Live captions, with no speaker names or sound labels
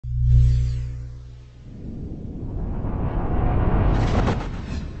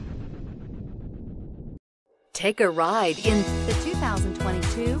Take a ride in the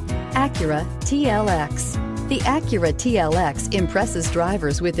 2022 Acura TLX. The Acura TLX impresses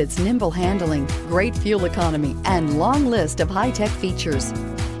drivers with its nimble handling, great fuel economy, and long list of high-tech features.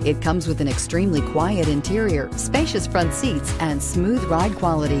 It comes with an extremely quiet interior, spacious front seats, and smooth ride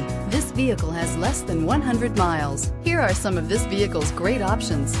quality. This vehicle has less than 100 miles. Here are some of this vehicle's great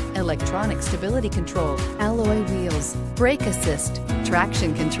options: electronic stability control, alloy wheels, brake assist,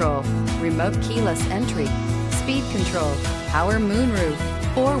 traction control, remote keyless entry, speed control, power moonroof,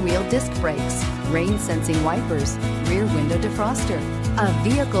 four-wheel disc brakes, rain-sensing wipers, rear window defroster. A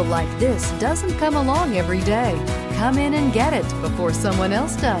vehicle like this doesn't come along every day. Come in and get it before someone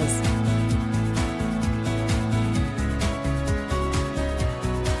else does.